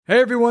Hey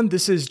everyone,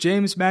 this is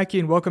James Mackey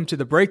and welcome to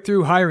the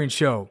Breakthrough Hiring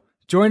Show.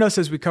 Join us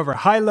as we cover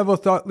high-level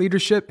thought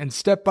leadership and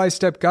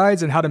step-by-step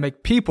guides on how to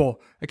make people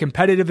a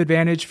competitive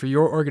advantage for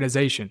your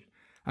organization.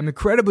 I'm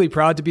incredibly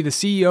proud to be the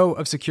CEO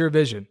of Secure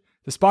Vision,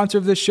 the sponsor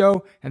of this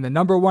show and the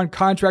 #1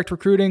 contract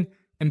recruiting,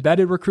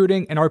 embedded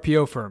recruiting, and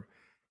RPO firm.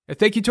 And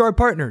thank you to our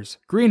partners,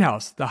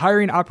 Greenhouse, the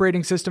hiring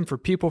operating system for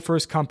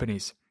people-first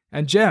companies,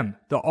 and GEM,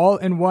 the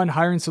all-in-one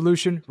hiring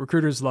solution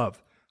recruiters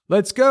love.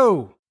 Let's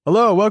go!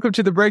 Hello, welcome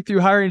to the Breakthrough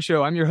Hiring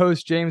Show. I'm your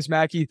host, James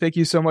Mackey. Thank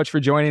you so much for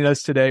joining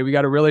us today. We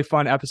got a really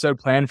fun episode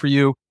planned for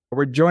you.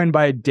 We're joined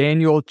by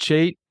Daniel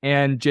Chait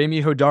and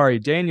Jamie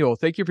Hodari. Daniel,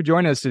 thank you for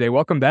joining us today.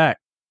 Welcome back.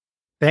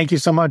 Thank you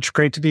so much.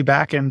 Great to be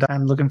back, and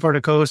I'm looking forward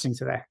to co-hosting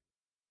today.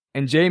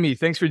 And Jamie,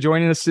 thanks for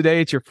joining us today.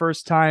 It's your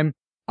first time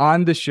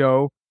on the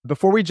show.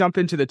 Before we jump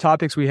into the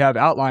topics we have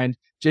outlined,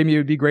 Jamie, it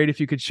would be great if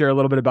you could share a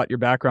little bit about your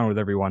background with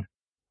everyone.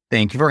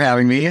 Thank you for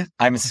having me.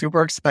 I'm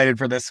super excited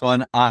for this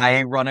one.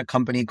 I run a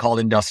company called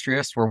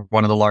Industrious. We're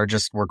one of the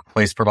largest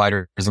workplace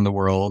providers in the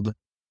world.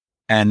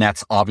 And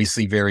that's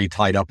obviously very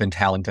tied up in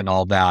talent and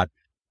all that.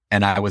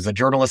 And I was a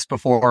journalist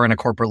before and a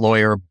corporate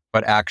lawyer,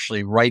 but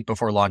actually right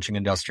before launching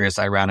Industrious,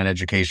 I ran an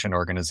education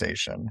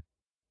organization.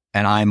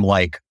 And I'm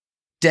like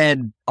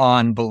dead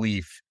on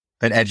belief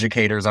that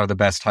educators are the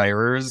best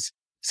hirers.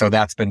 So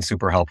that's been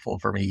super helpful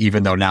for me,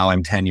 even though now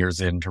I'm 10 years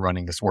into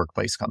running this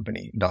workplace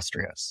company,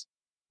 Industrious.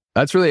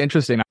 That's really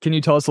interesting. Can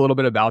you tell us a little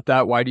bit about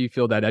that? Why do you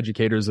feel that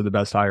educators are the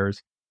best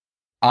hires?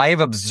 I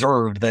have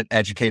observed that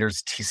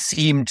educators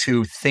seem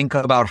to think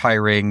about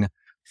hiring,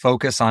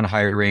 focus on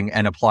hiring,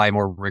 and apply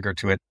more rigor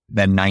to it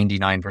than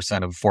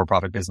 99% of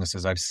for-profit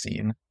businesses I've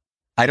seen.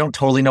 I don't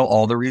totally know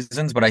all the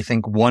reasons, but I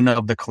think one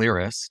of the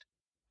clearest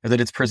is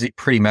that it's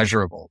pretty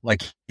measurable.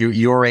 Like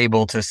you're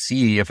able to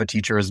see if a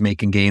teacher is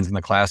making gains in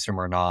the classroom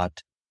or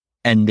not,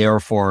 and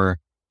therefore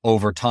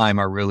over time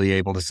are really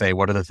able to say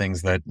what are the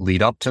things that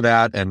lead up to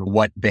that and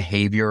what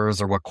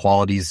behaviors or what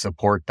qualities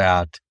support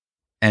that.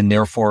 And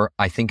therefore,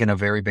 I think in a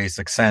very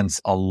basic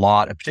sense, a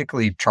lot,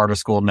 particularly charter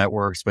school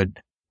networks, but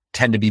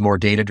tend to be more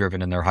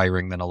data-driven in their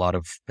hiring than a lot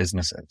of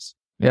businesses.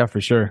 Yeah, for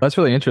sure. That's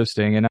really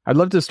interesting. And I'd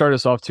love to start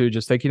us off too,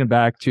 just thinking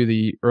back to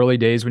the early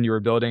days when you were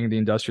building the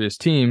Industrious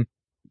team.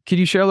 Could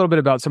you share a little bit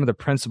about some of the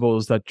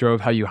principles that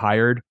drove how you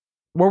hired?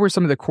 What were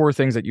some of the core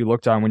things that you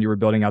looked on when you were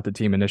building out the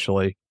team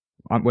initially,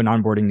 when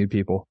onboarding new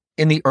people?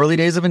 In the early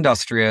days of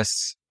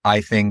Industrious,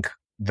 I think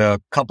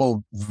the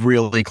couple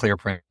really clear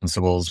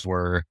principles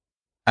were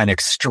an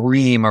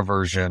extreme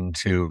aversion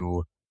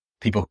to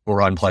people who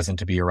are unpleasant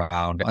to be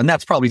around. And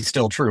that's probably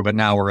still true, but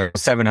now we're at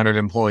 700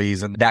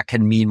 employees and that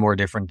can mean more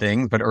different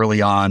things. But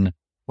early on,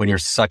 when you're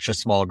such a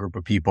small group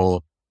of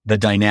people, the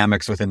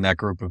dynamics within that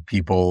group of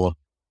people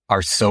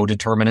are so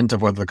determinant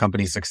of whether the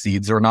company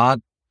succeeds or not.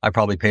 I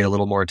probably paid a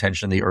little more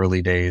attention in the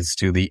early days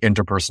to the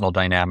interpersonal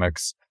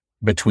dynamics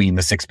between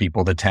the 6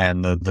 people, the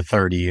 10, the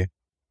 30.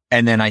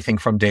 And then I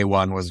think from day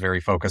one was very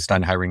focused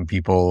on hiring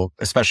people,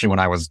 especially when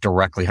I was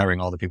directly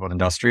hiring all the people at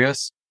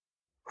Industrious,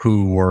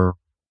 who were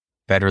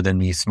better than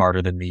me,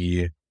 smarter than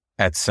me,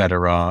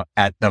 etc.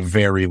 At the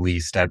very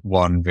least, at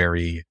one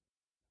very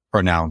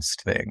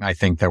pronounced thing. I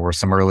think there were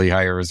some early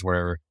hires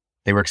where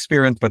they were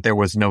experienced, but there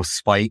was no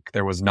spike.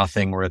 There was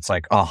nothing where it's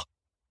like, oh,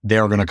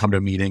 they're going to come to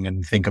a meeting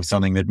and think of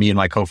something that me and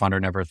my co-founder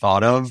never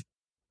thought of.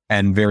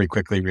 And very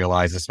quickly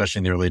realized, especially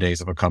in the early days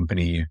of a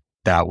company,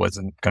 that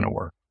wasn't going to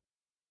work.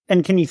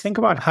 And can you think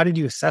about how did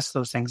you assess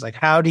those things? Like,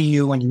 how do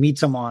you, when you meet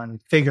someone,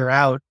 figure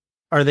out,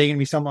 are they going to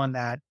be someone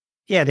that,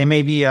 yeah, they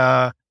may be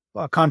a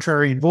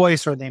contrary in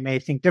voice, or they may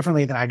think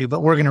differently than I do,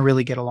 but we're going to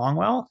really get along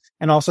well?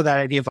 And also that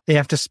idea of they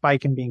have to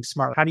spike in being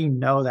smart. How do you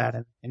know that in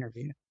an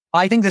interview?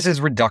 I think this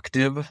is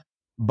reductive,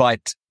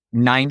 but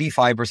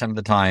 95% of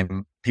the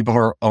time, people who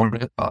are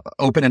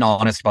open and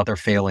honest about their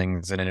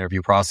failings in an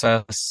interview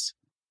process,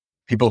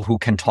 people who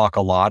can talk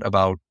a lot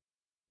about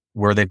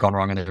where they've gone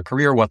wrong in their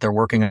career, what they're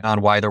working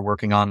on, why they're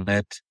working on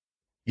it,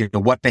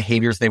 what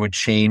behaviors they would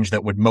change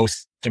that would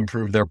most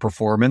improve their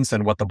performance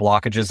and what the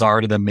blockages are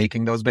to them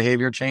making those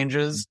behavior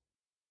changes,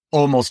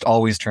 almost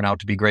always turn out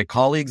to be great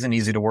colleagues and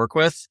easy to work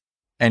with.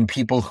 And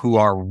people who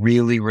are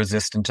really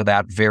resistant to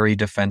that, very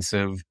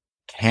defensive,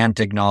 can't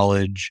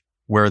acknowledge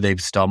where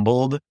they've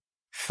stumbled,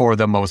 for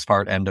the most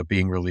part, end up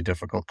being really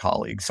difficult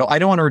colleagues. So I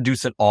don't want to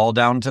reduce it all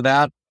down to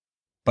that.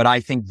 But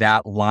I think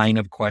that line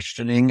of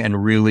questioning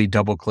and really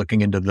double clicking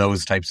into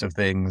those types of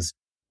things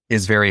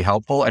is very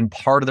helpful. And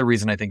part of the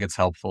reason I think it's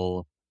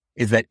helpful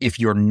is that if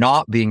you're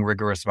not being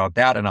rigorous about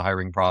that in a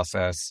hiring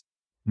process,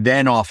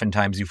 then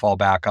oftentimes you fall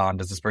back on,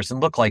 does this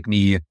person look like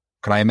me?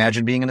 Could I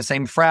imagine being in the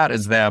same frat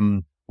as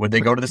them? Would they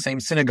go to the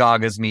same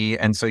synagogue as me?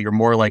 And so you're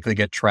more likely to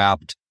get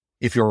trapped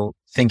if you're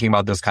thinking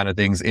about those kind of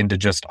things into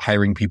just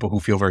hiring people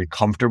who feel very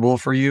comfortable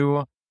for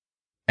you.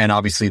 And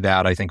obviously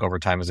that, I think, over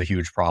time is a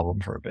huge problem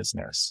for a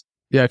business.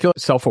 Yeah, I feel like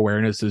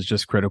self-awareness is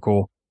just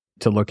critical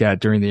to look at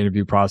during the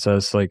interview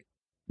process, like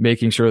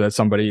making sure that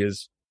somebody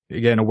is,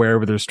 again, aware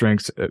of their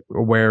strengths,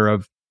 aware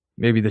of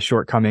maybe the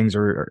shortcomings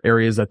or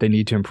areas that they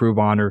need to improve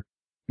on, or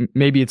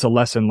maybe it's a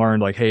lesson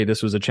learned, like, hey,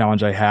 this was a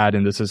challenge I had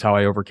and this is how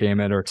I overcame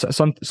it, or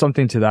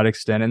something to that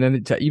extent. And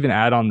then to even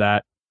add on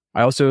that,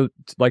 I also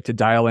like to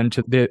dial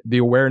into the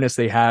awareness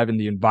they have in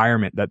the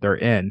environment that they're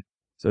in.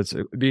 So it's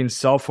being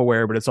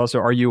self-aware, but it's also,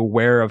 are you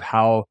aware of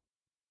how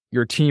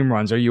your team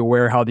runs? Are you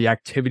aware how the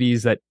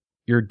activities that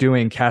you're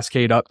doing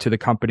cascade up to the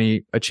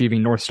company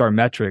achieving North Star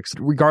metrics,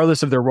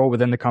 regardless of their role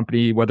within the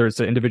company, whether it's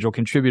an individual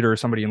contributor or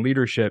somebody in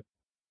leadership?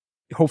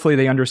 Hopefully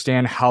they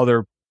understand how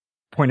their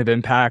point of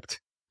impact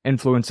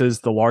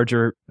influences the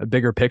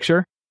bigger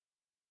picture.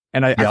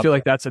 And I feel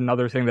like that's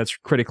another thing that's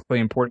critically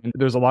important.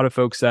 There's a lot of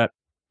folks that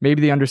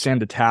maybe they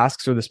understand the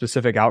tasks or the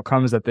specific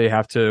outcomes that they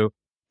have to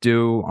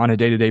do on a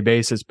day-to-day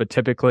basis, but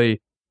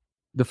typically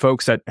the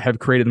folks that have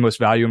created the most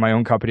value in my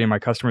own company and my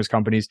customers'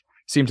 companies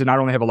seem to not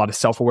only have a lot of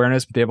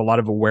self-awareness, but they have a lot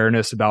of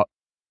awareness about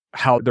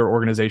how their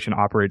organization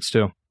operates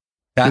too.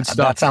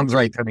 That sounds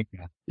right to me.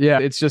 Yeah,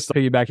 it's just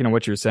piggybacking on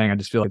what you're saying. I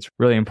just feel like it's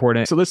really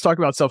important. So let's talk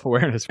about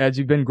self-awareness. As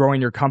you've been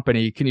growing your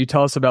company, can you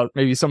tell us about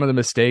maybe some of the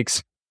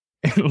mistakes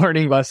and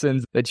learning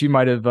lessons that you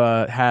might have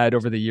had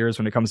over the years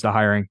when it comes to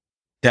hiring?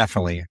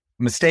 Definitely.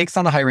 Mistakes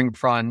on the hiring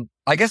front.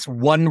 I guess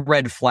one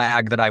red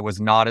flag that I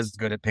was not as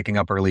good at picking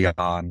up early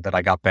on that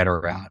I got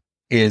better at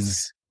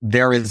is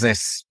there is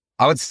this,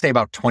 I would say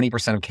about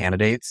 20% of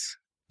candidates,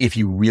 if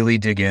you really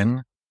dig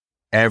in,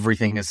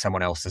 everything is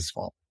someone else's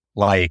fault.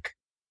 Like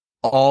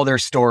all their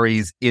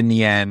stories in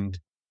the end,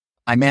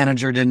 my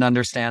manager didn't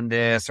understand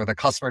this or the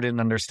customer didn't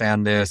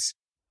understand this.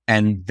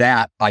 And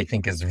that I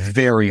think is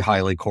very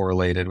highly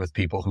correlated with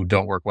people who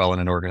don't work well in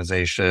an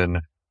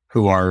organization,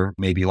 who are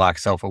maybe lack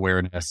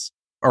self-awareness.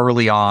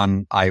 Early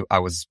on, I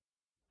was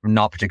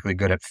not particularly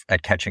good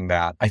at catching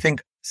that. I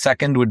think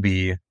second would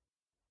be,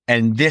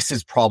 and this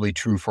is probably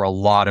true for a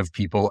lot of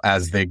people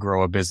as they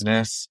grow a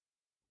business.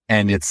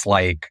 And it's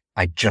like,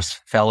 I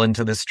just fell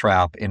into this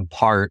trap in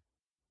part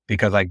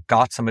because I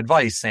got some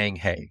advice saying,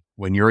 hey,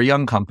 when you're a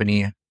young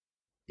company,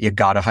 you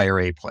got to hire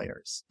A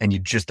players and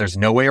there's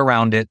no way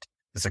around it.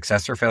 The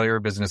success or failure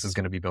of business is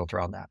going to be built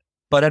around that.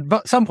 But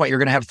at some point, you're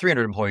going to have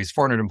 300 employees,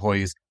 400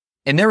 employees,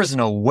 and there is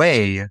no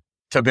way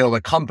to build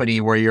a company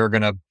where you're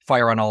going to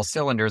fire on all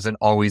cylinders and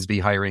always be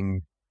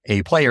hiring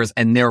A players.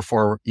 And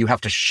therefore, you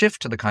have to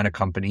shift to the kind of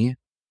company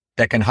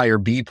that can hire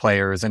B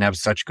players and have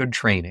such good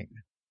training,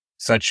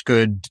 such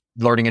good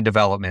learning and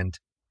development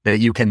that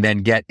you can then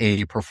get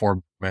A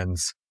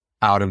performance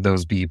out of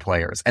those B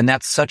players. And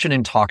that's such an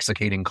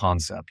intoxicating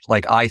concept.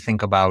 Like I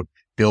think about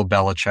Bill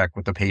Belichick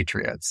with the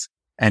Patriots,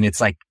 and it's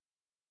like,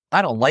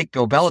 I don't like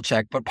Bill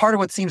Belichick, but part of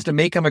what seems to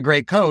make him a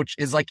great coach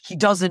is like, he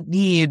doesn't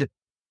need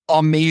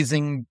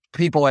amazing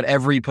people at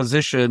every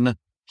position.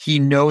 He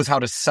knows how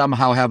to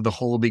somehow have the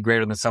whole be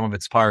greater than the sum of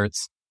its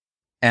parts.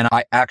 And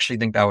I actually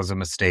think that was a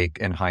mistake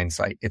in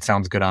hindsight. It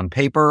sounds good on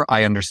paper.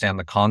 I understand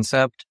the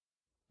concept,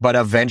 but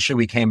eventually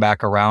we came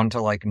back around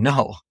to like,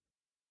 no,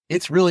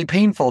 it's really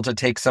painful to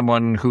take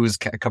someone whose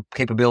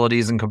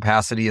capabilities and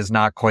capacity is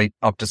not quite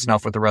up to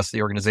snuff with the rest of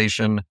the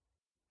organization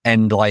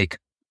and like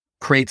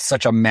create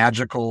such a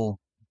magical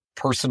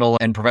personal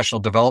and professional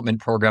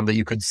development program that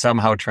you could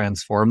somehow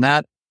transform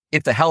that.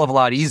 It's a hell of a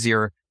lot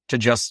easier to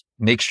just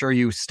make sure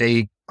you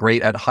stay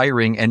great at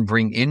hiring and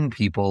bring in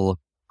people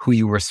who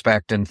you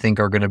respect and think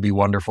are going to be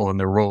wonderful in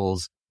their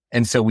roles.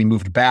 And so we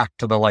moved back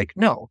to the like,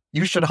 no,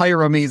 you should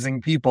hire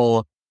amazing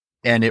people.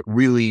 And it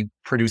really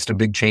produced a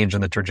big change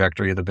in the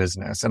trajectory of the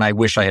business. And I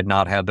wish I had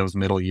not had those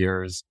middle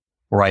years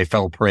where I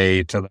fell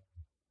prey to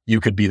you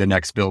could be the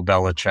next Bill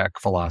Belichick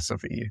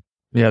philosophy.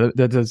 Yeah,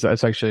 that's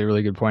actually a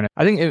really good point.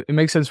 I think it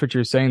makes sense what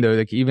you're saying, though.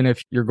 Like, even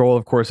if your goal,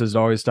 of course, is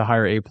always to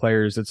hire A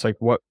players, it's like,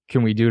 what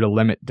can we do to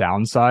limit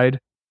downside?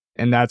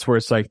 And that's where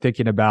it's like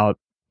thinking about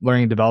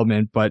learning and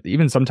development. But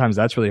even sometimes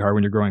that's really hard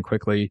when you're growing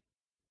quickly.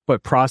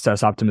 But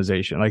process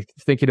optimization, like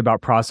thinking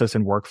about process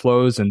and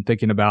workflows and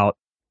thinking about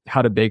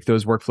how to bake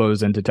those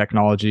workflows into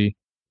technology,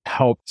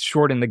 help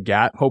shorten the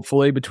gap,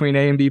 hopefully, between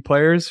A and B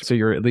players. So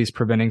you're at least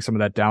preventing some of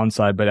that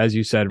downside. But as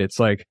you said, it's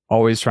like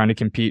always trying to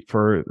compete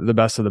for the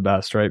best of the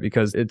best, right?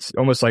 Because it's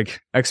almost like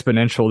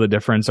exponential, the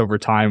difference over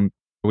time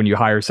when you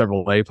hire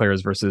several A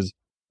players versus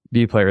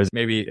B players.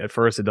 Maybe at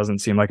first it doesn't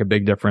seem like a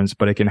big difference,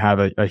 but it can have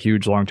a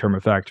huge long-term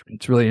effect.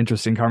 It's a really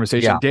interesting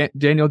conversation. Yeah.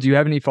 Daniel, do you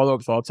have any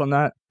follow-up thoughts on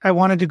that? I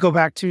wanted to go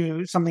back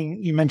to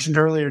something you mentioned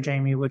earlier,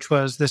 Jamie, which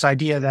was this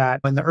idea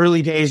that in the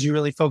early days, you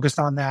really focused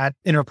on that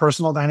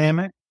interpersonal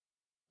dynamic.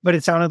 But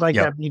it sounded like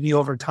that maybe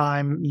over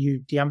time you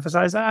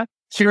de-emphasize that.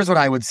 Here's what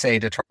I would say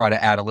to try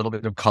to add a little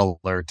bit of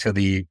color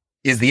to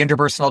is the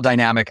interpersonal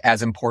dynamic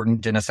as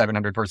important in a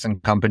 700-person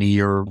company,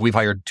 or we've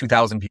hired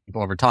 2,000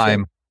 people over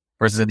time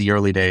versus in the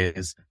early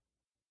days?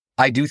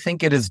 I do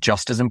think it is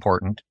just as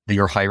important that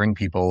you're hiring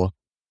people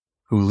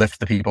who lift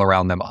the people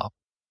around them up,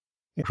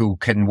 who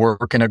can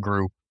work in a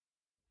group.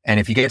 And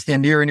if you get to the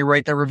end of the year and you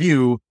write the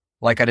review,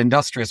 like at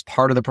Industrious,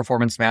 part of the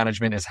performance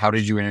management is how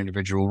did you in an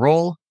individual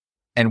role?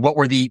 And what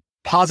were the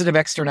positive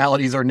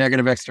externalities or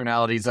negative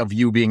externalities of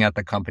you being at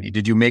the company?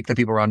 Did you make the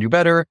people around you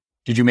better?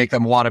 Did you make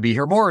them want to be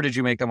here more? Or did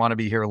you make them want to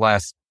be here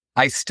less?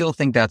 I still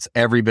think that's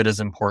every bit as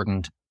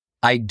important.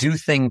 I do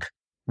think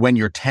when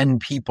you're 10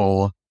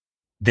 people,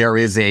 there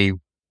is a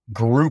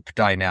group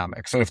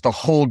dynamic. So if the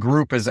whole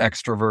group is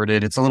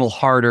extroverted, it's a little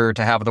harder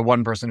to have the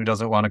one person who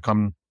doesn't want to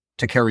come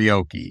to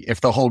karaoke.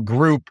 If the whole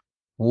group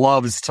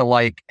loves to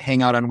like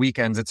hang out on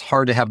weekends, it's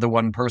hard to have the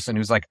one person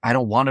who's like, I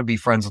don't want to be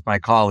friends with my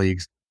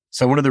colleagues.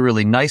 So one of the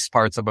really nice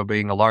parts about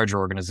being a larger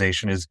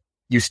organization is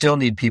you still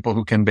need people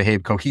who can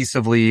behave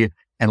cohesively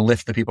and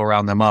lift the people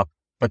around them up.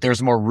 But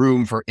there's more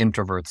room for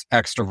introverts,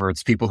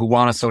 extroverts, people who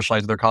want to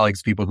socialize with their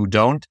colleagues, people who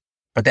don't.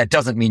 But that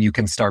doesn't mean you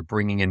can start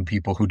bringing in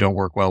people who don't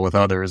work well with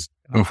others,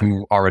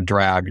 who are a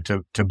drag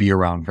to be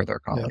around for their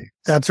colleagues.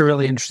 Yeah, that's a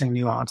really interesting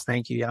nuance.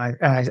 Thank you.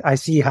 I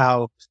see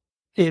how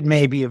it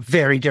may be a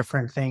very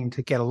different thing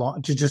to get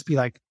along, to just be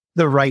like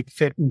the right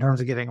fit in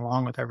terms of getting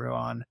along with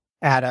everyone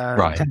at a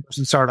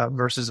 10-person startup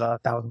versus a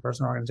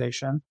 1,000-person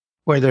organization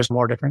where there's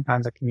more different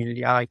kinds of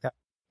community. I like that.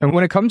 And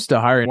when it comes to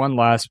hiring, one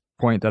last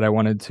point that I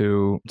wanted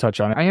to touch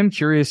on, I am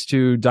curious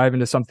to dive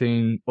into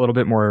something a little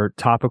bit more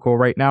topical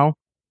right now.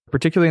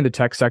 Particularly in the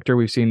tech sector,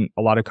 we've seen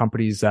a lot of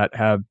companies that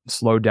have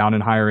slowed down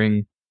in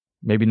hiring,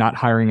 maybe not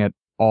hiring at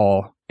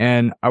all.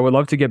 And I would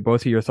love to get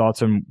both of your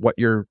thoughts on what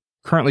you're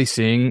currently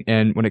seeing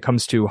and when it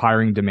comes to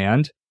hiring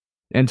demand,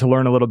 and to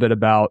learn a little bit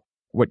about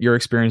what you're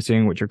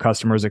experiencing, what your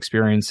customers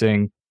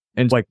experiencing,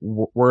 and like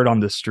word on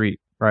the street,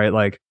 right?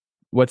 Like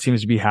what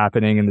seems to be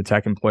happening in the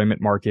tech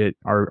employment market.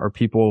 Are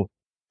people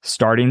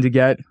starting to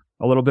get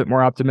a little bit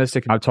more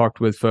optimistic? I've talked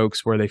with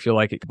folks where they feel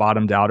like it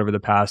bottomed out over the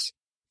past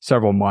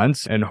several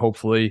months, and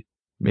hopefully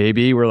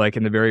maybe we're like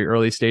in the very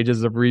early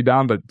stages of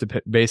rebound, but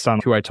based on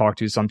who I talk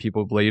to, some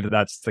people believe that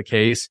that's the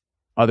case.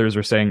 Others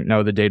are saying,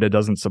 no, the data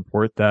doesn't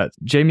support that.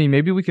 Jamie,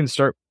 maybe we can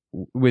start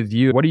with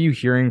you. What are you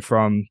hearing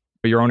from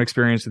your own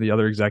experience with the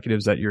other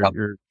executives that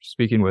you're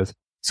speaking with?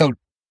 So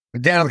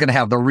Daniel's going to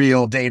have the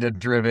real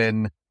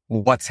data-driven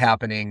what's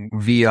happening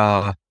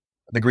via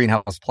the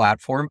Greenhouse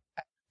platform.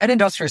 At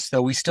Industrious,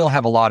 though, we still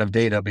have a lot of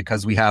data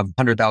because we have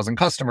 100,000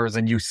 customers,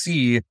 and you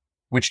see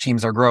which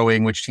teams are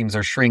growing, which teams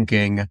are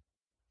shrinking.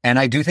 And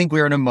I do think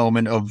we're in a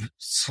moment of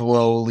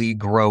slowly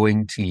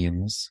growing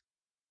teams.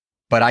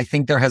 But I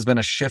think there has been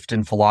a shift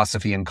in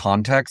philosophy and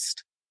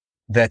context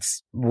that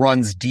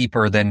runs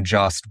deeper than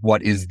just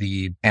what is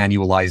the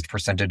annualized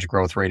percentage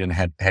growth rate in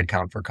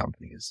headcount for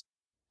companies.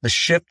 The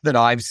shift that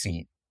I've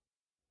seen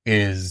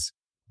is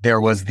there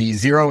was the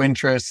zero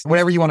interest,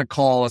 whatever you want to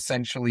call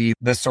essentially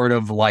the sort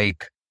of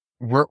like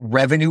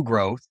revenue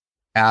growth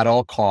at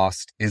all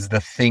cost is the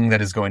thing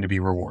that is going to be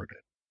rewarded.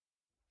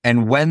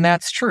 And when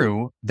that's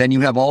true, then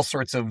you have all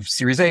sorts of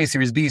Series A,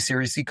 Series B,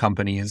 Series C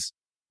companies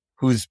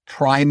whose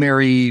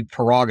primary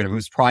prerogative,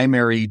 whose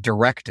primary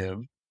directive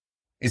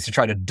is to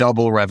try to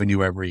double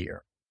revenue every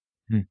year.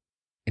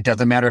 It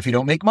doesn't matter if you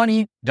don't make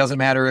money. It doesn't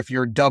matter if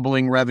you're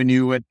doubling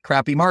revenue at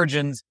crappy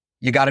margins.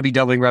 You got to be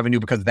doubling revenue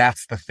because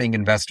that's the thing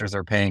investors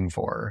are paying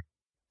for.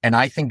 And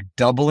I think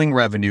doubling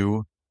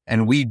revenue,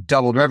 and we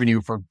doubled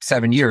revenue for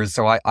 7 years,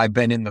 so I've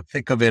been in the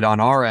thick of it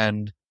on our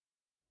end.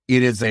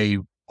 It is a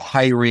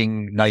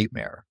hiring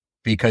nightmare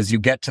because you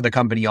get to the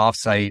company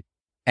offsite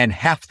and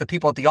half the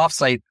people at the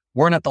offsite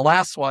weren't at the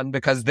last one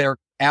because their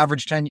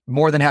average tenure,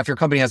 more than half your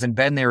company hasn't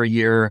been there a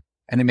year,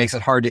 and it makes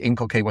it hard to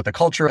inculcate what the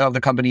culture of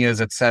the company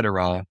is, et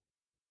cetera.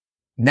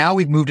 Now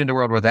we've moved into a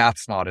world where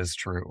that's not as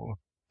true.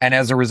 And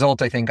as a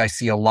result, I think I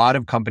see a lot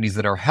of companies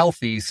that are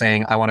healthy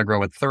saying, I want to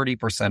grow at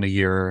 30% a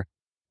year,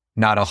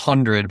 not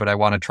 100, but I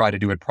want to try to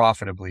do it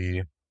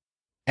profitably.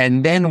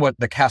 And then what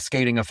the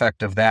cascading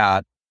effect of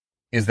that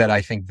is that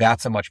I think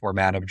that's a much more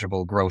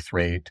manageable growth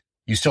rate.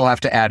 You still have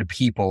to add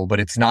people, but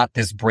it's not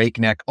this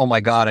breakneck, oh my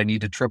God, I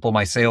need to triple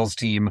my sales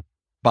team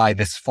by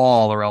this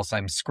fall or else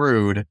I'm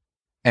screwed.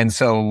 And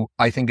so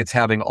I think it's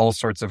having all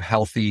sorts of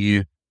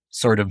healthy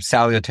sort of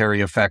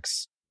salutary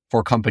effects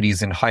for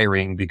companies in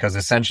hiring, because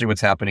essentially what's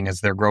happening is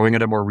they're growing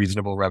at a more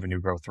reasonable revenue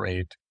growth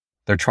rate.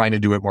 They're trying to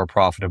do it more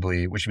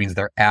profitably, which means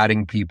they're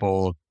adding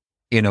people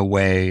in a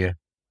way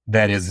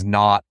that is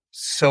not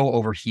so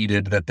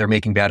overheated that they're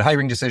making bad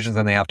hiring decisions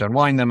and they have to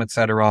unwind them, et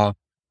cetera.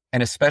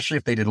 And especially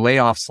if they did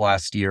layoffs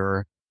last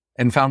year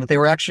and found that they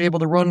were actually able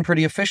to run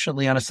pretty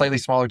efficiently on a slightly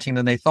smaller team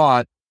than they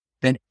thought,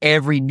 then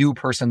every new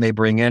person they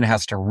bring in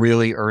has to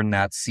really earn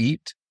that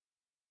seat.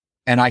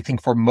 And I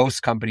think for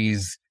most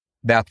companies,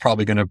 that's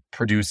probably going to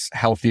produce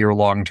healthier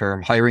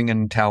long-term hiring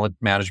and talent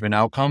management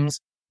outcomes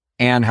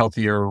and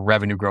healthier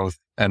revenue growth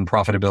and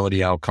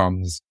profitability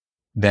outcomes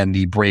than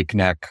the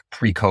breakneck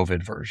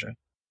pre-COVID version.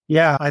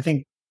 Yeah, I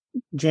think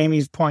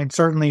Jamie's point,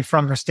 certainly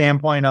from the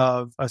standpoint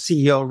of a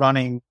CEO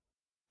running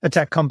a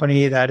tech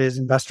company that is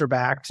investor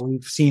backed,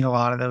 we've seen a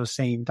lot of those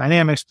same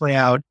dynamics play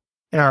out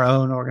in our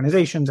own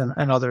organizations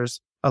and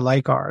others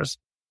like ours.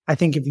 I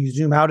think if you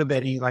zoom out a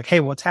bit and you're like, hey,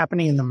 what's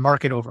happening in the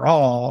market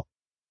overall?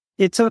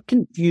 It's a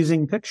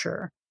confusing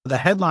picture. The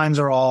headlines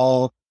are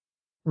all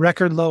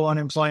record low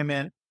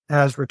unemployment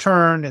has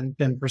returned and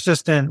been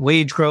persistent.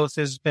 Wage growth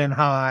has been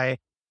high.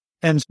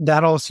 And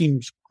that all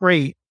seems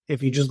great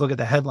if you just look at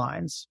the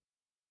headlines.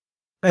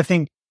 I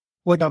think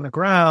what's on the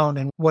ground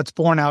and what's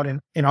borne out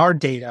in our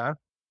data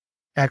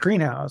at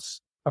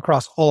Greenhouse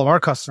across all of our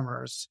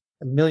customers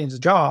millions of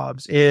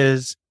jobs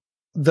is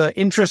the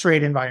interest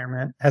rate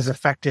environment has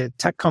affected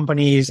tech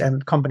companies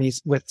and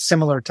companies with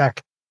similar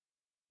tech,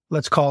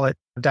 let's call it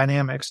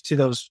dynamics to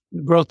those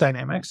growth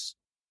dynamics,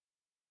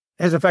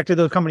 has affected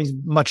those companies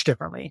much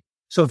differently.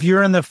 So if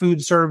you're in the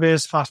food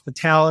service,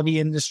 hospitality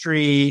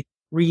industry,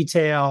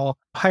 retail,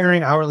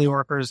 hiring hourly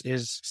workers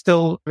is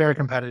still very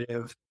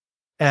competitive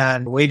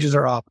and wages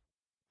are up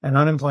and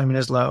unemployment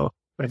is low.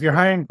 But if you're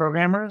hiring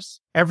programmers,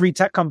 every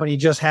tech company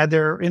just had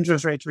their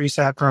interest rates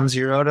reset from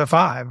 0 to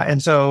 5.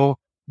 And so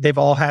they've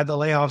all had the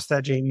layoffs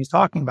that Jamie's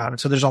talking about. And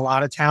so there's a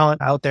lot of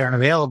talent out there and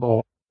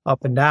available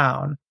up and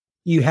down.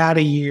 You had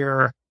a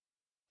year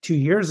 2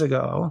 years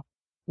ago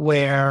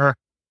where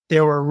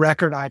there were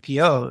record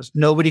IPOs.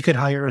 Nobody could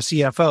hire a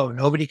CFO.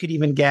 Nobody could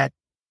even get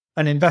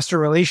an investor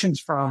relations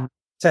firm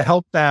to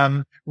help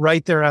them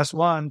write their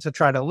S1 to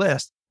try to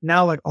list.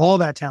 Now, like all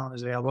that talent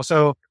is available.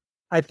 So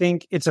I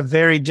think it's a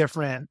very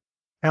different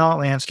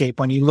talent landscape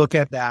when you look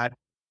at that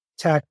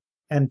tech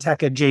and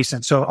tech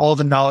adjacent. So all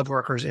the knowledge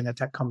workers in a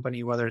tech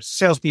company, whether it's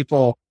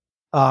salespeople,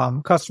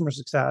 customer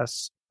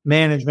success,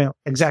 management,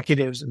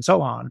 executives, and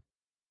so on,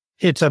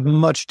 it's a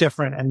much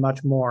different and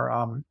much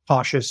more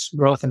cautious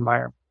growth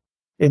environment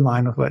in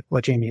line with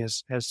what Jamie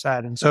has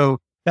said. And so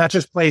that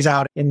just plays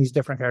out in these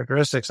different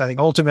characteristics. I think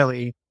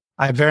ultimately,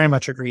 I very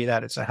much agree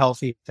that it's a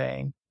healthy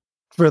thing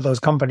for those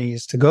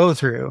companies to go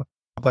through,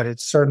 but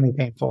it's certainly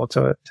painful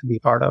to be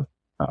part of.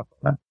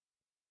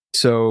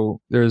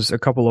 So there's a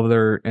couple of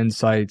other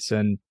insights,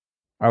 and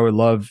I would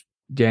love,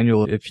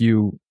 Daniel, if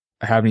you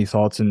have any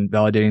thoughts in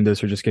validating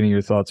this or just getting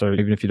your thoughts, or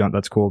even if you don't,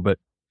 that's cool, but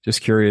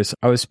just curious.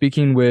 I was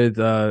speaking with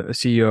a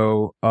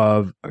CEO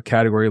of a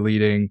category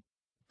leading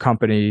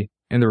company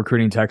in the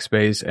recruiting tech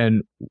space,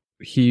 and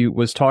he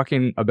was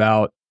talking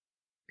about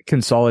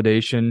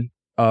consolidation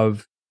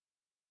of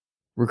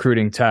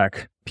recruiting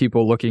tech,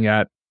 people looking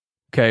at,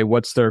 okay,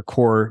 what's their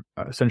core,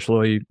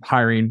 essentially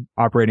hiring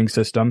operating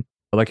system,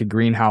 like a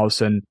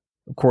Greenhouse, and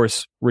of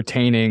course,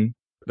 retaining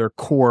their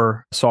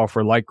core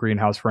software like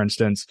Greenhouse, for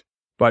instance.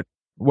 But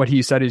what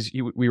he said is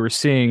we were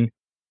seeing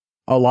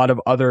a lot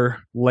of other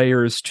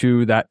layers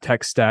to that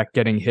tech stack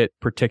getting hit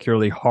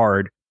particularly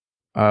hard.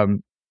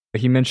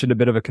 He mentioned a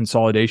bit of a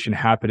consolidation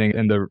happening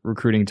in the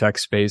recruiting tech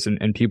space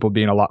and people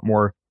being a lot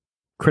more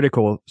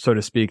critical, so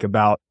to speak,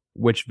 about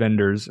which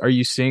vendors. Are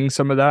you seeing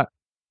some of that?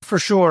 For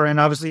sure. And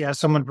obviously, as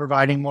someone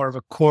providing more of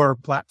a core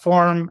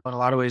platform, in a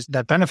lot of ways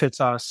that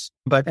benefits us.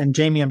 And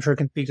Jamie, I'm sure,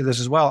 can speak to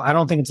this as well. I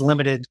don't think it's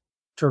limited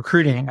to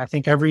recruiting. I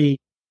think every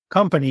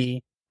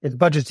company, it's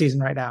budget season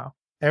right now.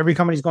 Every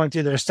company's going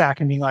through their stack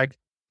and being like,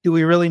 do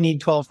we really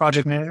need 12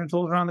 project management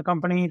tools around the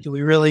company? Do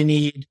we really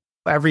need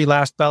every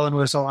last bell and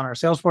whistle on our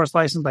Salesforce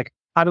license? Like,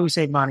 how do we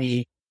save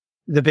money?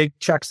 The big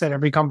checks that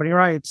every company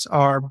writes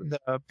are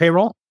the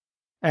payroll.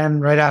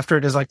 And right after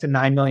it is like the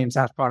 9 million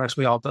SaaS products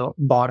we all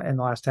bought in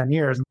the last 10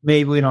 years.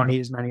 Maybe we don't need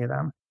as many of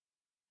them.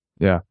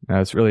 Yeah,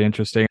 that's really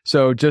interesting.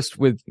 So just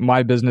with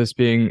my business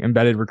being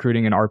embedded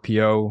recruiting and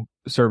RPO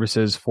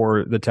services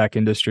for the tech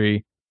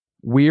industry,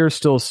 we are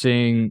still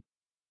seeing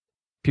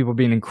people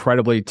being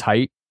incredibly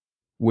tight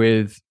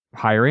with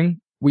hiring.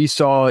 We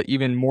saw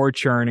even more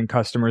churn in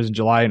customers in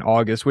July and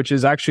August, which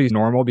is actually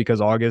normal because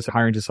August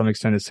hiring to some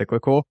extent is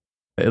cyclical,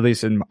 at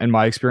least in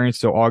my experience.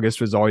 So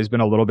August has always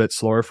been a little bit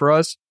slower for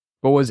us.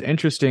 But what's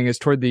interesting is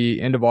toward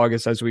the end of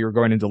August, as we were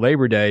going into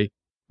Labor Day,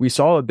 we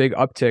saw a big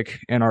uptick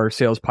in our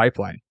sales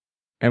pipeline.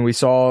 And we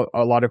saw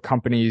a lot of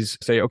companies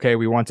say, okay,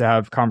 we want to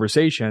have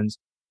conversations.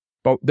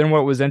 But then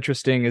what was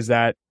interesting is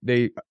that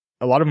a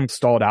lot of them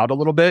stalled out a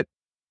little bit,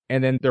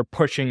 and then they're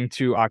pushing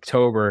to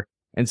October.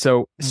 And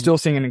so still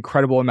seeing an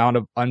incredible amount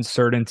of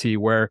uncertainty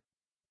where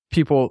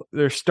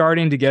they're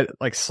starting to get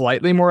like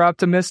slightly more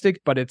optimistic,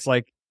 but it's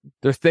like,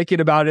 they're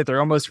thinking about it. They're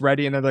almost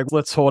ready. And they're like,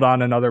 let's hold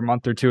on another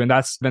month or two. And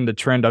that's been the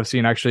trend I've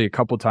seen actually a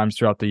couple times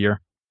throughout the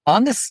year.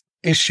 On this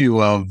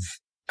issue of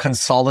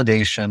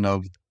consolidation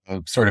of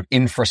sort of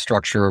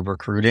infrastructure of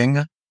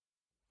recruiting,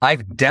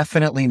 I've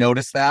definitely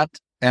noticed that.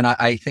 And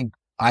I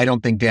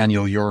don't think,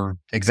 Daniel, you're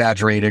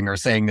exaggerating or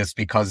saying this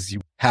because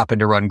you happen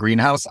to run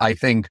Greenhouse. I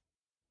think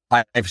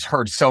I've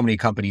heard so many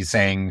companies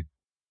saying,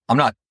 I'm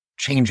not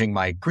changing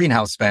my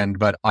Greenhouse spend,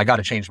 but I got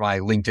to change my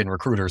LinkedIn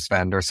recruiter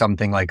spend or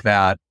something like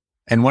that.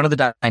 And one of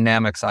the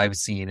dynamics I've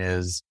seen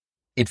is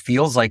it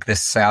feels like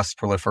this SaaS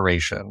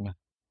proliferation.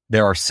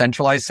 There are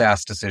centralized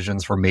SaaS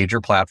decisions for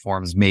major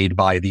platforms made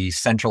by the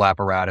central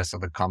apparatus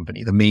of the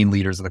company, the main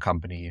leaders of the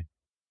company.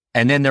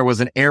 And then there was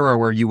an era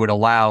where you would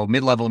allow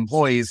mid-level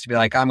employees to be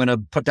like, I'm going to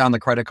put down the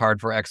credit card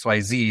for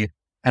XYZ.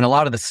 And a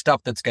lot of the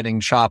stuff that's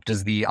getting chopped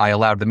is I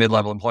allowed the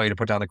mid-level employee to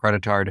put down the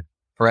credit card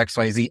for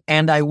XYZ.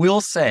 And I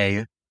will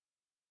say,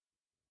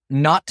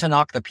 not to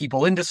knock the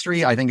people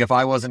industry. I think if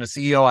I wasn't a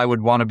CEO, I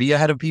would want to be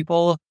ahead of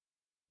people.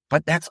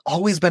 But that's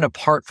always been a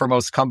part for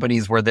most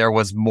companies where there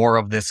was more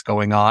of this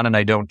going on, and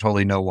I don't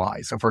totally know why.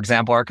 So for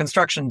example, our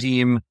construction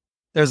team,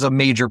 there's a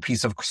major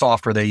piece of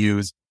software they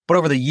use. But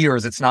over the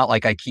years, it's not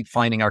like I keep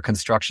finding our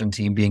construction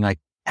team being like,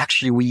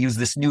 actually, we use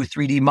this new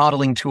 3D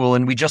modeling tool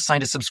and we just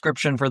signed a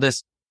subscription for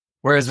this.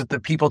 Whereas with the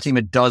people team,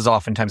 it does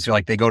oftentimes feel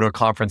like they go to a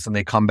conference and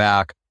they come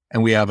back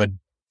and we have a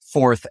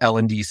fourth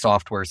L&D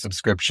software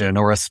subscription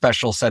or a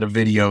special set of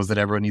videos that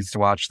everyone needs to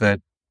watch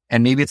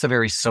and maybe it's a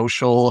very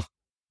social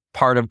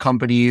part of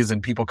companies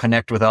and people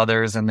connect with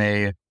others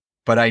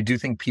but I do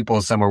think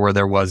people somewhere where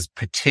there was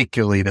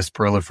particularly this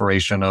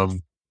proliferation of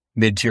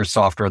mid-tier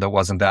software that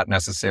wasn't that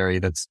necessary,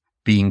 that's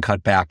being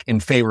cut back in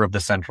favor of the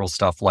central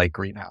stuff like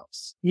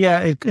Greenhouse.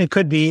 Yeah, it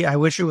could be. I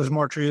wish it was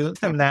more true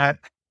than that.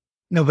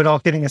 No, but all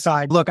kidding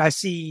aside, look, I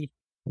see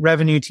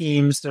revenue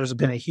teams. There's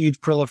been a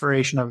huge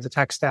proliferation of the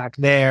tech stack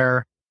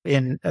there.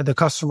 In the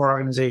customer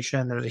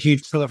organization, there's a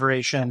huge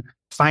proliferation,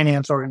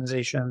 finance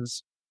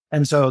organizations.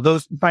 And so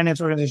those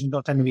finance organizations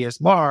don't tend to be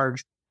as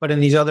large, but in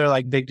these other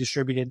like big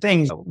distributed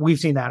things, we've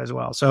seen that as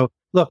well. So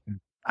look,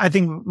 I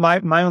think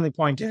my only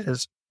point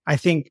is, I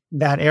think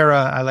that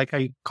era, I like how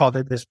you called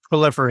it, this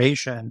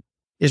proliferation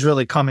is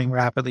really coming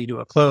rapidly to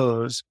a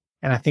close.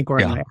 And I think we're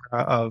in an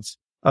era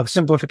of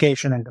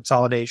simplification and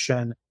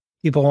consolidation.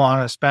 People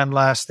want to spend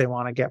less. They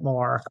want to get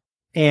more.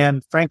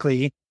 And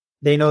frankly,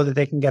 they know that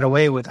they can get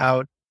away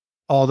without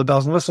all the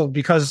bells and whistles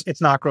because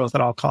it's not growth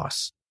at all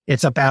costs.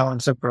 It's a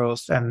balance of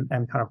growth and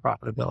kind of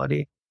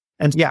profitability.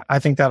 And yeah, I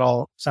think that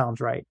all sounds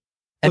right.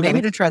 And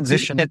maybe to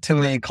transition it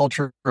to a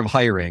culture of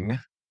hiring,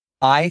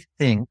 I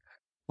think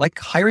like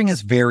hiring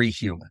is very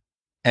human.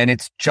 And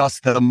it's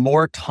just the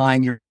more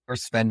time you're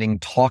spending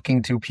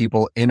talking to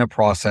people in a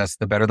process,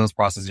 the better those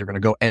processes you're going to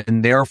go.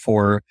 And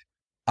therefore,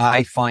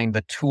 I find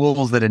the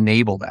tools that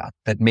enable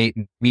that may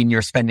mean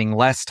you're spending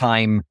less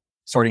time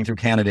sorting through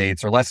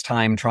candidates or less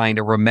time trying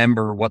to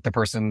remember what the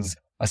person's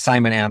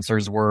assignment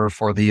answers were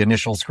for the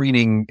initial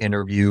screening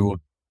interview,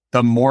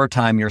 the more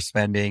time you're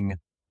spending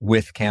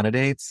with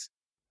candidates.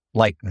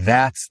 Like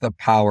that's the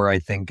power, I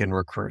think, in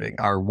recruiting.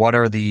 What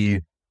are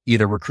the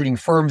either recruiting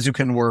firms you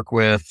can work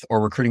with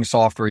or recruiting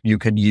software you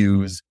can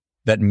use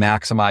that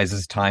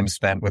maximizes time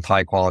spent with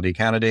high quality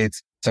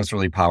candidates. So it's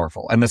really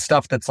powerful. And the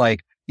stuff that's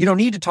like, you don't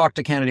need to talk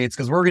to candidates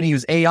because we're going to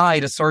use AI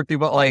to sort through,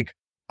 but like,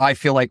 I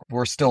feel like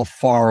we're still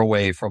far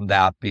away from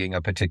that being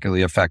a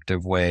particularly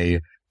effective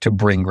way to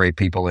bring great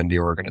people into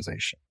your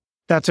organization.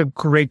 That's a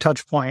great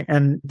touch point.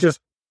 And just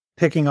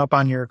picking up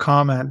on your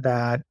comment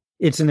that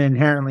it's an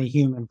inherently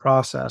human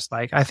process.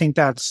 Like, I think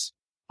that's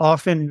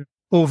often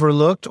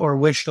overlooked or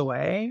wished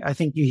away. I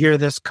think you hear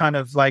this kind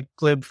of like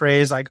glib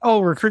phrase like, oh,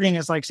 recruiting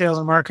is like sales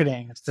and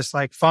marketing. It's this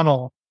like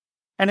funnel.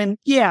 And then,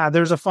 yeah,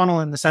 there's a funnel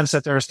in the sense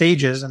that there are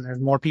stages and there's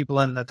more people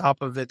in the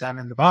top of it than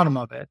in the bottom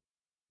of it.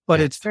 But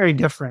it's very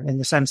different in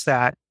the sense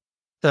that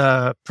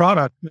the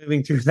product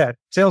moving through that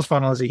sales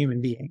funnel is a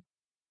human being.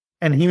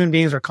 And human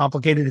beings are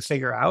complicated to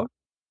figure out.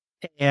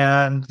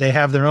 And they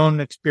have their own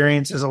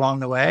experiences along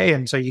the way.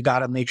 And so you got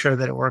to make sure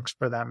that it works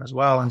for them as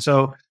well. And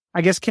so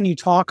I guess, can you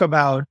talk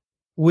about,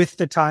 with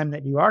the time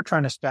that you are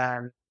trying to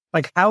spend,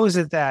 like, how is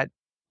it that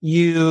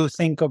you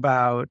think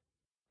about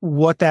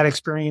what that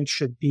experience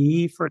should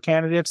be for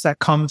candidates that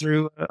come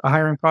through a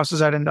hiring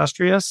process at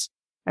Industrious?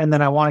 And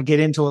then I want to get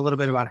into a little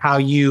bit about how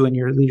you and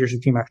your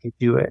leadership team actually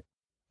do it.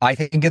 I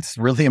think it's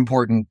really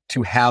important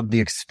to have the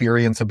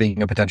experience of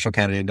being a potential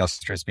candidate at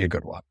Industrious be a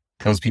good one.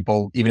 Those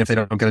people, even if they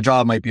don't get a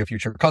job, might be a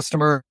future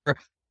customer.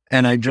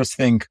 And I just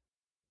think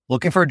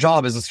looking for a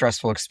job is a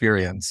stressful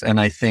experience. And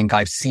I think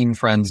I've seen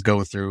friends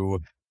go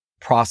through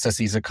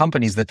processes at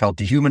companies that felt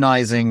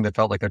dehumanizing, that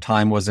felt like their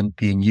time wasn't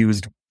being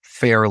used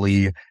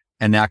fairly.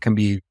 And that can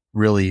be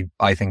really,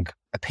 I think,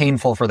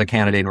 painful for the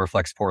candidate and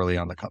reflects poorly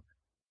on the company.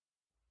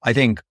 I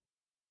think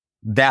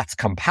that's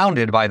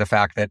compounded by the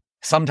fact that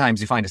sometimes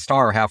you find a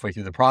star halfway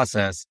through the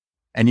process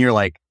and you're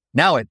like,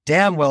 now it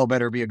damn well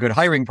better be a good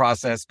hiring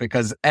process,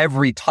 because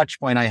every touch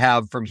point I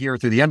have from here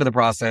through the end of the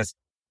process,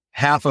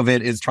 half of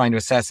it is trying to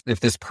assess if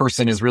this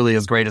person is really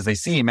as great as they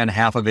seem, and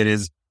half of it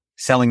is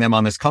selling them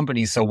on this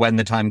company. So when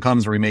the time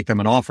comes where we make them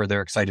an offer,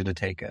 they're excited to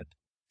take it.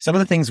 Some of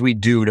the things we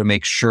do to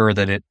make sure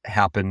that it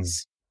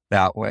happens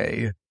that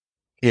way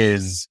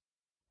is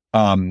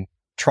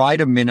try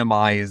to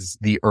minimize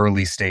the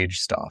early stage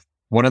stuff.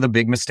 One of the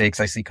big mistakes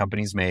I see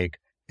companies make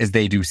is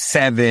they do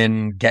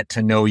 7 get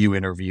to know you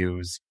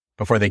interviews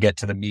before they get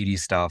to the meaty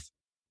stuff.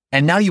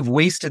 And now you've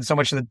wasted so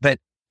much that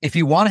if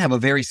you want to have a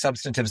very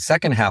substantive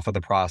second half of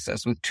the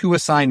process with 2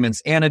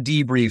 assignments and a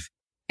debrief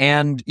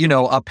and,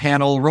 a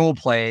panel role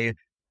play,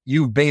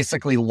 you've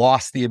basically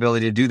lost the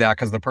ability to do that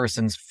because the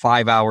person's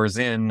 5 hours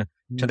in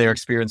to their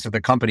experience with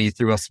the company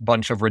through a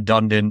bunch of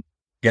redundant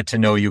get to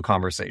know you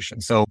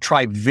conversations. So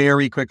try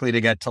very quickly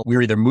to get to,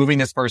 we're either moving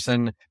this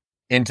person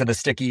into the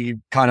sticky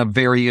kind of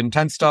very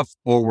intense stuff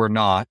or we're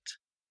not.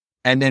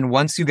 And then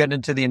once you get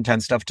into the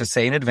intense stuff, to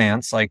say in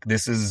advance, like,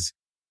 this is,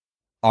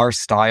 our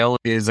style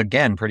is,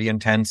 again, pretty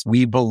intense.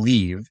 We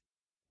believe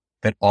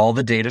that all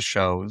the data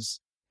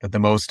shows that the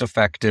most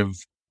effective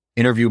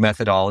interview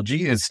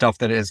methodology is stuff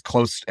that, as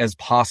close as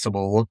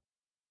possible,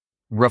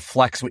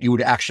 reflects what you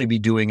would actually be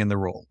doing in the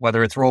role,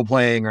 whether it's role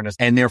playing or,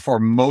 and therefore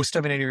most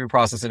of an interview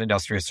process in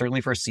Industrious,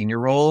 certainly for a senior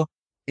role,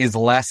 is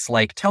less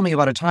like, tell me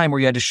about a time where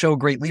you had to show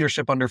great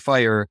leadership under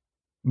fire.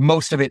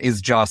 Most of it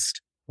is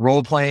just,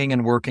 role playing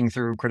and working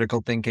through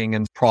critical thinking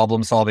and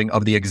problem solving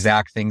of the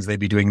exact things they'd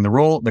be doing in the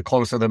role. The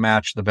closer the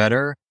match, the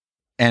better.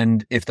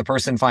 And if the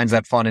person finds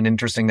that fun and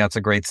interesting, that's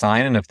a great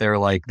sign. And if they're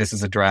like, this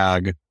is a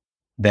drag,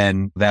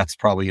 then that's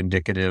probably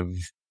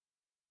indicative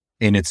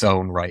in its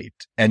own right.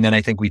 And then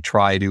I think we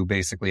try to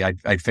basically,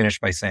 I'd finish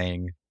by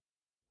saying,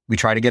 we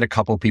try to get a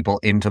couple people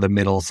into the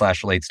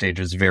middle/late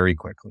stages very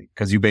quickly,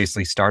 because you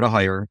basically start a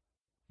hire,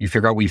 you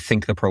figure out what you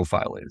think the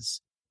profile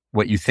is,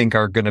 what you think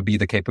are going to be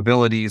the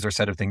capabilities or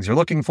set of things you're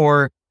looking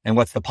for, and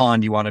what's the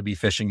pond you want to be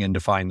fishing in to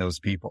find those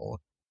people.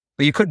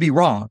 But you could be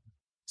wrong.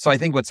 So I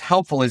think what's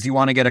helpful is you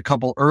want to get a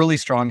couple early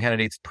strong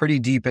candidates pretty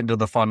deep into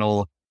the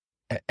funnel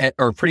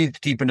or pretty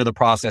deep into the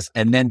process,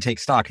 and then take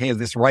stock. Hey, is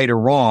this right or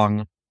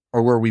wrong?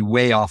 Or were we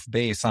way off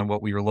base on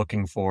what we were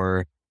looking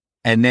for?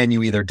 And then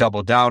you either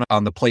double down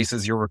on the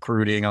places you're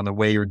recruiting, on the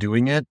way you're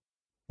doing it,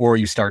 or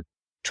you start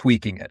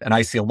tweaking it. And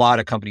I see a lot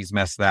of companies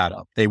mess that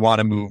up. They want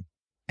to move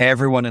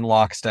everyone in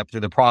lockstep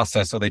through the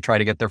process. So they try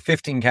to get their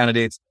 15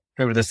 candidates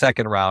to the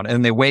second round,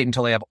 and they wait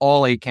until they have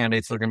all 8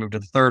 candidates they're going to move to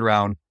the third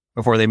round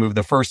before they move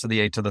the first of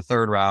the 8 to the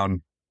third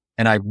round.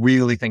 And I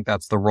really think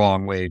that's the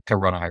wrong way to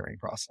run a hiring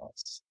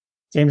process.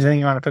 James, anything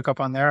you want to pick up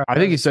on there? I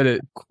think you said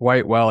it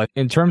quite well.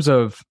 In terms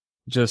of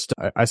just,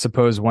 I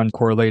suppose, one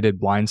correlated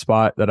blind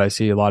spot that I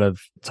see a lot of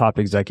top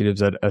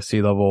executives at a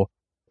C-level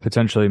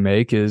potentially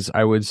make is,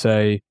 I would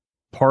say,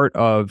 part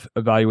of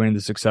evaluating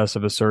the success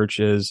of a search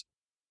is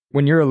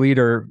when you're a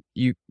leader,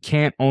 you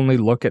can't only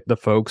look at the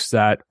folks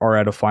that are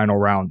at a final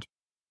round.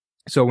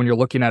 So when you're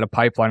looking at a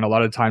pipeline, a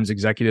lot of times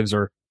executives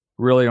are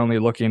really only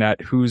looking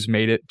at who's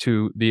made it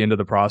to the end of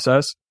the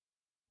process.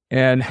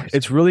 And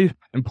it's really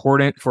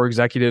important for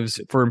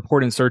executives, for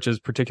important searches,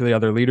 particularly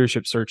other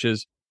leadership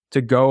searches,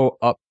 to go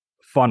up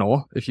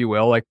funnel, if you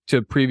will, like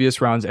to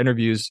previous rounds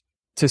interviews,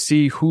 to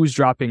see who's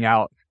dropping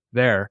out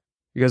there.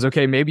 Because,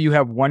 okay, maybe you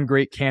have one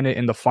great candidate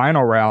in the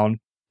final round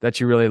that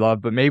you really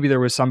love, but maybe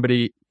there was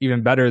somebody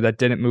even better that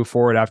didn't move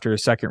forward after a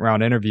second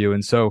round interview.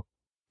 And so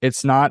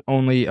it's not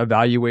only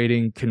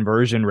evaluating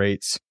conversion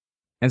rates.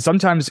 And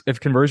sometimes if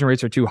conversion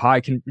rates are too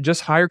high,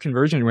 just higher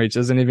conversion rates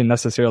isn't even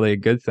necessarily a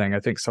good thing. I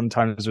think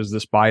sometimes there's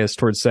this bias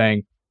towards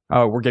saying,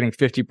 oh, we're getting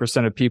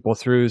 50% of people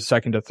through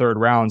second to third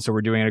round, so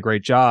we're doing a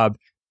great job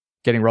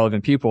getting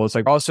relevant people. It's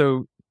like,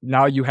 also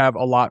now you have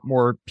a lot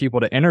more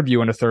people to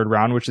interview in a third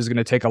round, which is going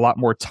to take a lot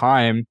more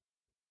time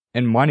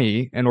and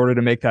money in order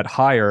to make that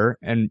higher.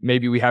 And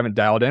maybe we haven't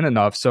dialed in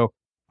enough. So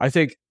I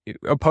think,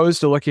 opposed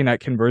to looking at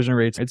conversion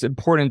rates, it's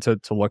important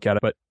to look at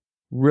it. But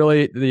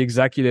really, the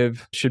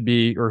executive should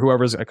be, or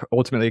whoever's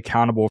ultimately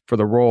accountable for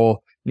the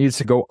role, needs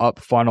to go up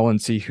funnel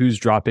and see who's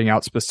dropping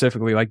out,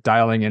 specifically like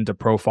dialing into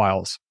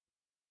profiles.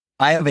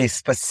 I have a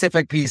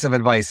specific piece of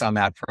advice on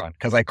that front,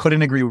 because I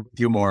couldn't agree with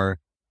you more.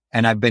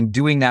 And I've been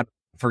doing that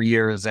for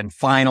years and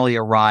finally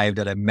arrived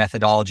at a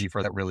methodology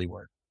for that really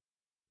worked.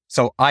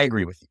 So I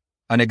agree with you.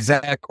 An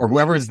exec or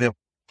whoever is the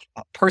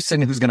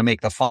person who's going to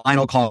make the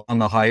final call on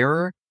the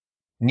hire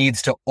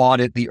needs to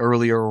audit the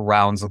earlier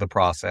rounds of the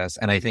process.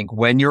 And I think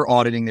when you're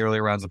auditing the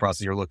earlier rounds of the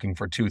process, you're looking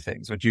for 2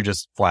 things, which you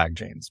just flagged,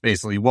 James.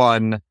 Basically,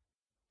 one,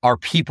 are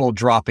people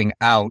dropping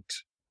out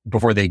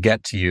before they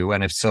get to you?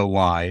 And if so,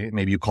 why?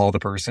 Maybe you call the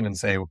person and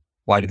say,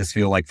 why did this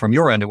feel like from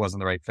your end it wasn't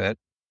the right fit?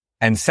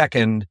 And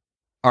second,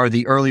 are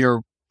the earlier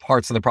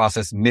parts of the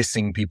process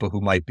missing people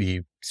who might be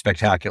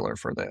spectacular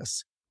for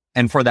this?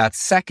 And for that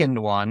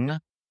second one,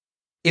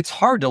 it's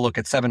hard to look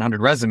at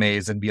 700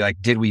 resumes and be like,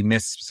 did we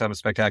miss some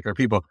spectacular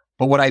people?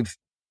 But what I've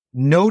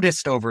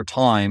noticed over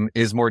time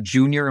is more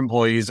junior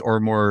employees or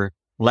more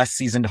less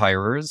seasoned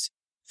hirers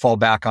fall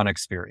back on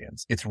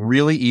experience. It's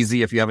really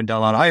easy if you haven't done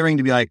a lot of hiring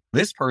to be like,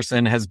 this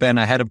person has been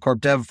a head of corp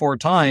dev 4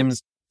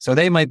 times, so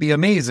they might be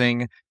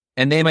amazing.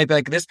 And they might be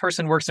like, this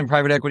person works in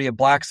private equity at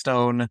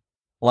Blackstone.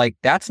 Like,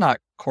 that's not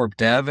corp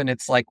dev. And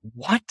it's like,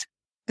 what?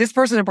 This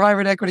person in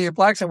private equity at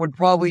Blackstone would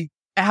probably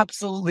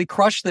absolutely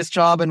crush this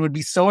job and would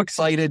be so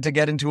excited to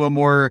get into a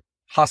more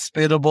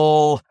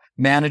hospitable,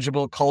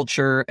 manageable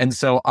culture. And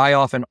so I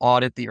often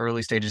audit the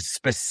early stages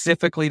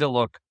specifically to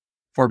look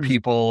for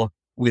people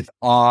with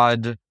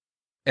odd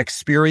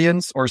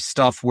experience or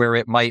stuff where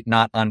it might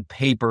not on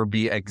paper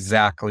be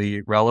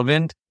exactly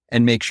relevant,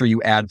 and make sure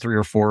you add 3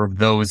 or 4 of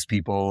those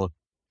people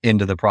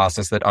into the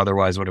process that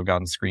otherwise would have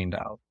gotten screened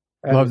out.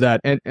 Love that.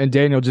 And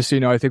Daniel, just so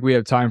you know, I think we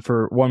have time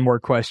for one more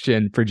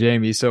question for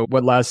Jamie. So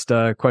what last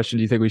question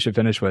do you think we should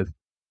finish with?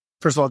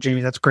 First of all,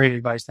 Jamie, that's great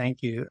advice.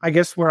 Thank you. I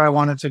guess where I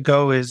wanted to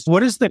go is,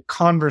 what is the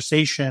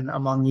conversation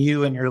among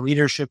you and your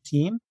leadership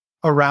team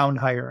around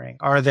hiring?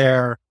 Are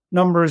there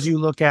numbers you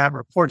look at,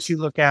 reports you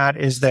look at?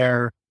 Is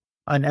there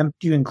do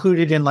you include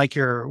it in like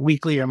your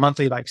weekly or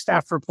monthly like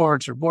staff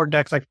reports or board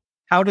decks? Like,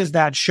 how does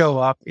that show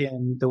up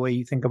in the way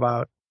you think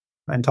about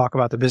and talk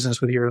about the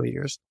business with your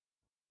leaders?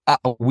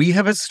 We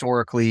have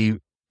historically,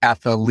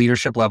 at the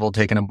leadership level,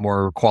 taken a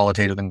more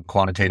qualitative than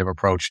quantitative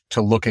approach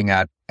to looking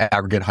at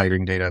aggregate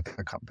hiring data at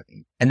the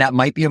company. And that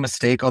might be a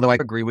mistake, although I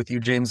agree with you,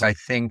 James. I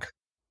think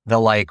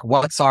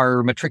what's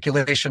our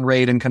matriculation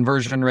rate and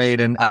conversion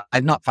rate? And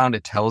I've not found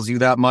it tells you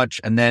that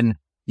much. And then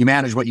you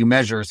manage what you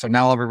measure. So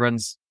now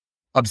everyone's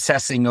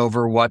obsessing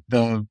over what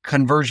the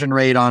conversion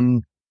rate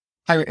on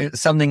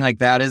something like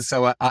that is.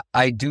 So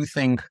I do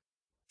think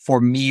for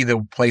me,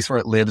 the place where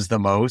it lives the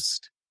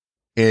most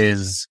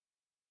is,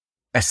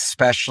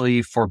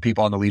 especially for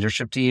people on the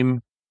leadership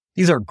team,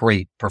 these are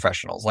great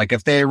professionals. Like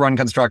if they run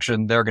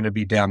construction, they're going to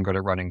be damn good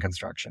at running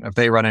construction. If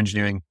they run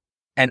engineering,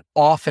 and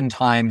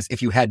oftentimes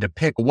if you had to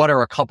pick what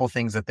are a couple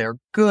things that they're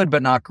good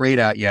but not great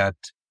at yet,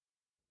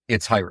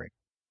 it's hiring.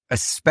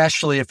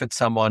 Especially if it's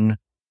someone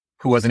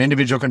who was an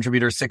individual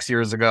contributor 6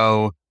 years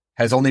ago,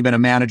 has only been a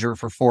manager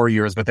for 4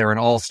 years, but they're an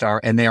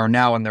all-star and they are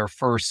now in their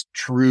first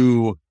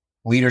true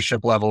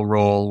leadership level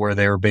role where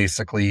they're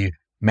basically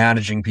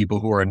managing people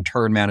who are in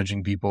turn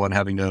managing people and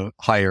having to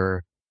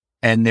hire.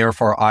 And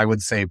therefore, I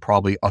would say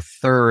probably a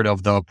third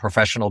of the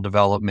professional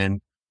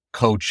development,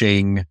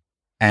 coaching,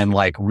 and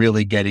like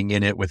really getting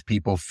in it with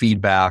people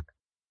feedback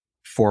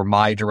for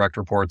my direct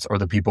reports or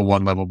the people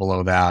one level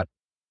below that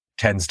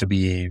tends to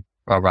be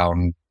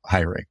around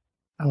hiring.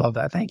 I love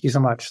that. Thank you so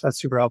much. That's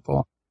super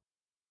helpful.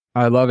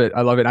 I love it.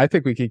 I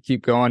think we could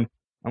keep going.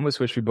 I almost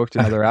wish we booked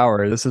another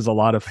hour. This is a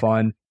lot of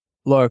fun.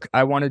 Look,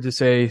 I wanted to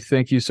say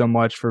thank you so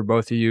much for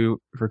both of you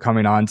for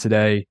coming on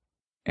today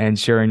and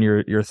sharing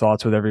your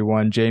thoughts with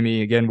everyone.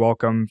 Jamie, again,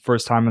 welcome.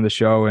 First time on the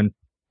show, and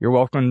you're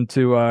welcome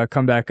to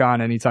come back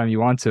on anytime you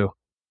want to.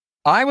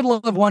 I would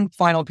love one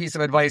final piece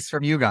of advice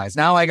from you guys.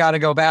 Now I got to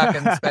go back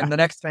and spend the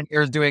next 10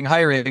 years doing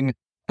hiring.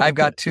 I've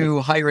got 2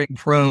 hiring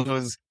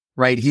pros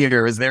right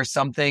here. Is there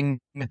something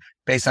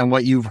based on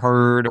what you've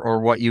heard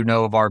or what you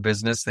know of our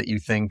business that you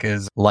think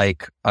is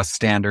like a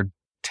standard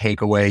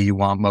takeaway you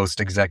want most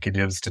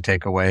executives to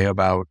take away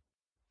about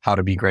how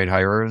to be great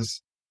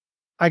hirers?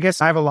 I guess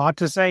I have a lot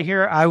to say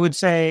here. I would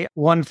say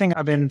one thing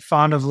I've been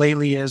fond of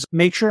lately is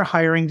make sure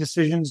hiring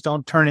decisions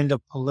don't turn into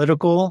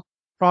political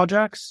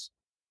projects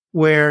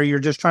where you're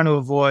just trying to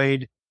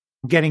avoid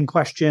getting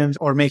questions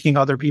or making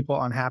other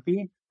people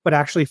unhappy, but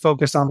actually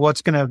focus on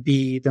what's going to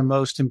be the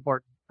most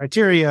important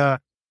criteria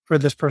for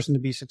this person to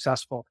be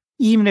successful.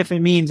 Even if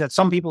it means that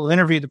some people who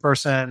interviewed the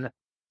person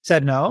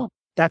said no,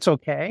 that's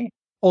okay.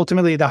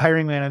 Ultimately, the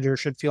hiring manager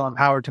should feel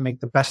empowered to make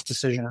the best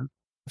decision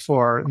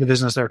for the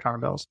business they're trying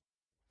to build.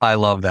 I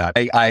love that.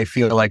 I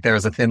feel like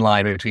there's a thin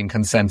line between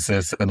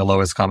consensus and the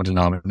lowest common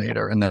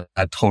denominator, and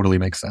that totally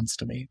makes sense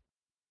to me.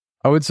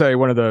 I would say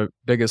one of the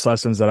biggest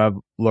lessons that I've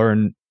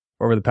learned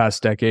over the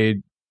past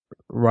decade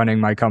running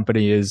my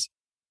company is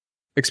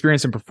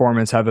experience and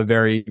performance have a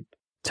very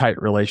tight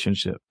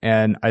relationship.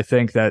 And I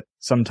think that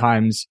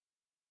sometimes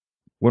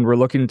when we're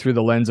looking through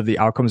the lens of the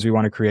outcomes we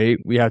want to create,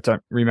 we have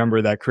to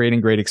remember that creating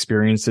great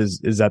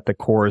experiences is at the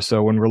core.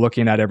 So when we're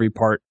looking at every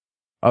part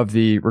of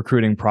the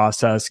recruiting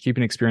process,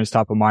 keeping experience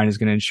top of mind is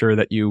going to ensure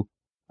that you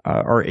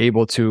are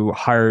able to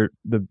hire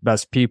the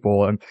best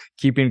people. And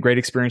keeping great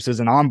experiences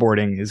and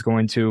onboarding is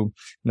going to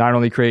not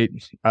only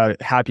create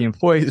happy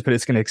employees, but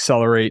it's going to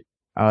accelerate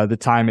the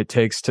time it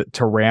takes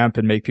to ramp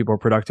and make people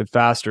productive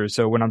faster.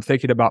 So when I'm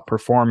thinking about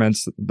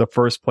performance, the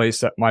first place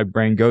that my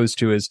brain goes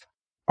to is,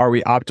 are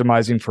we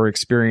optimizing for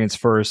experience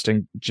first?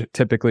 And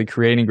typically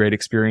creating great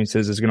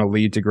experiences is going to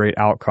lead to great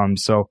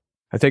outcomes. So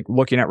I think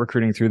looking at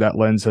recruiting through that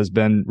lens has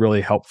been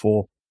really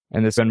helpful.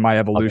 And it's been my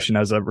evolution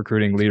as a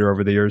recruiting leader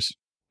over the years.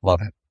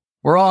 Love it.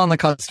 We're all in the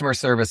customer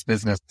service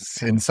business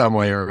in some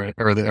way or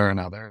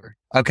another.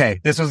 Okay.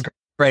 This was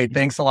great.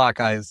 Thanks a lot,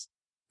 guys.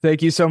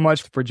 Thank you so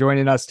much for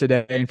joining us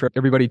today and for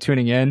everybody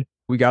tuning in.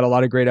 We got a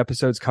lot of great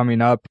episodes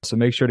coming up, so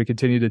make sure to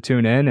continue to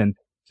tune in. And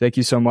thank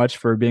you so much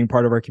for being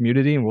part of our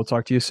community, and we'll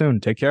talk to you soon.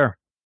 Take care.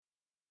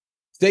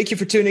 Thank you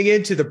for tuning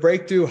in to the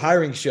Breakthrough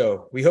Hiring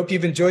Show. We hope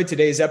you've enjoyed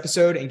today's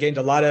episode and gained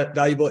a lot of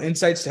valuable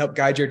insights to help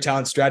guide your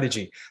talent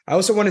strategy. I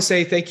also want to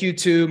say thank you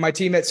to my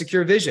team at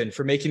Secure Vision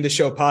for making the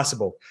show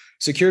possible.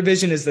 Secure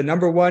Vision is the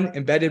 #1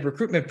 embedded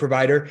recruitment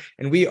provider,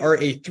 and we are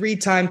a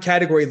 3-time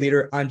category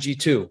leader on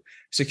G2.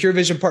 Secure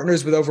Vision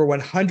partners with over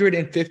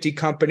 150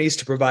 companies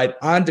to provide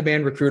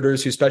on-demand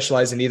recruiters who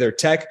specialize in either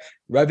tech,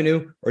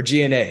 revenue, or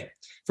G&A.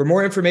 For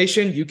more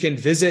information, you can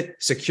visit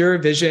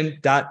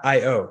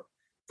securevision.io.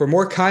 For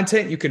more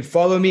content, you can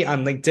follow me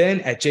on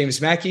LinkedIn at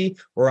James Mackey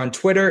or on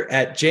Twitter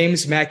at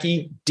James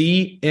Mackey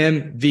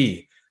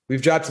DMV.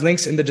 We've dropped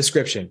links in the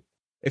description.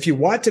 If you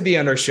want to be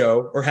on our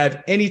show or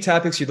have any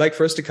topics you'd like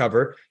for us to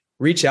cover,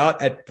 reach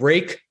out at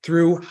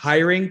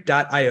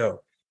breakthroughhiring.io.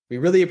 We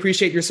really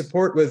appreciate your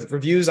support with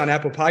reviews on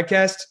Apple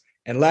Podcasts.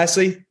 And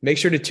lastly, make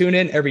sure to tune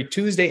in every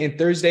Tuesday and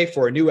Thursday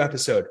for a new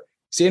episode.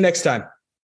 See you next time.